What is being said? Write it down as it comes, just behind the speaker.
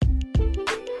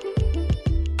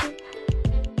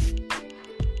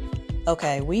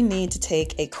Okay, we need to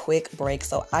take a quick break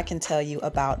so I can tell you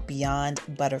about Beyond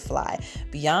Butterfly.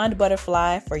 Beyond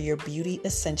Butterfly for your beauty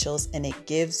essentials, and it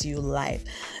gives you life.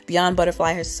 Beyond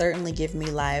Butterfly has certainly given me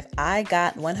life. I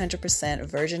got 100%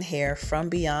 virgin hair from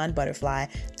Beyond Butterfly,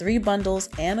 3 bundles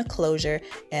and a closure,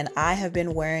 and I have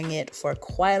been wearing it for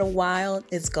quite a while.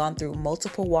 It's gone through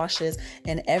multiple washes,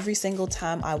 and every single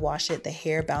time I wash it, the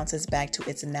hair bounces back to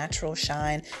its natural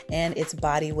shine and its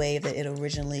body wave that it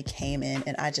originally came in,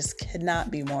 and I just could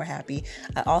not be more happy.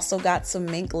 I also got some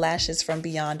mink lashes from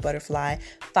Beyond Butterfly,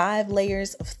 5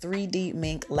 layers of 3D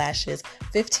mink lashes,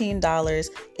 $15.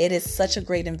 It is such a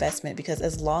great investment because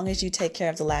as long as you take care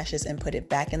of the lashes and put it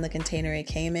back in the container it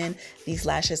came in, these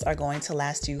lashes are going to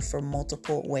last you for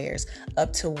multiple wears,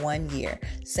 up to 1 year.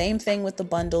 Same thing with the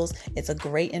bundles. It's a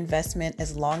great investment.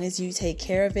 As long as you take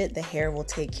care of it, the hair will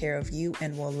take care of you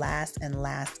and will last and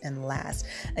last and last.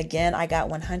 Again, I got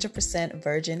 100%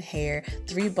 virgin hair,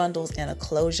 3 bundles and a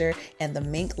closure, and the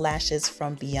mink lashes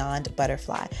from Beyond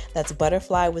Butterfly. That's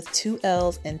Butterfly with 2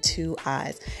 L's and 2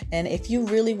 I's. And if you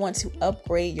really want to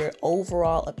upgrade your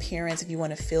overall appearance, if you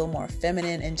want to feel more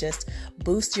feminine and just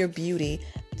boost your beauty,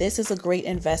 this is a great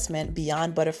investment.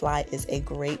 Beyond Butterfly is a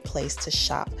great place to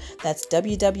shop. That's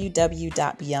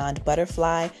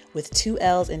www.beyondbutterfly with 2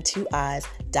 L's and 2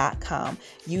 I's.com.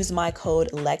 Use my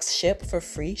code LEXSHIP for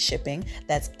free shipping.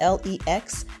 That's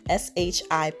LEXSHIP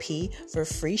for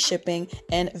free shipping.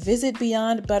 And visit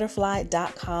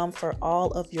beyondbutterfly.com for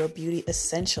all of your beauty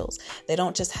essentials. They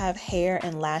don't just have hair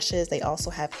and lashes. They also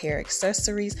have hair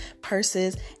accessories,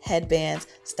 purses, headbands,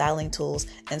 styling tools,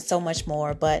 and so much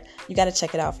more. But you got to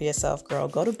check it out for yourself, girl.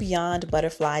 Go to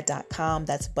beyondbutterfly.com.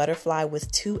 That's butterfly with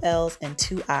 2 L's and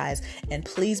 2 I's. And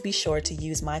please be sure to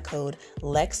use my code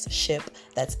LEXSHIP.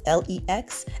 That's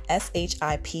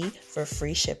LEXSHIP for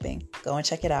free shipping. Go and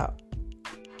check it out.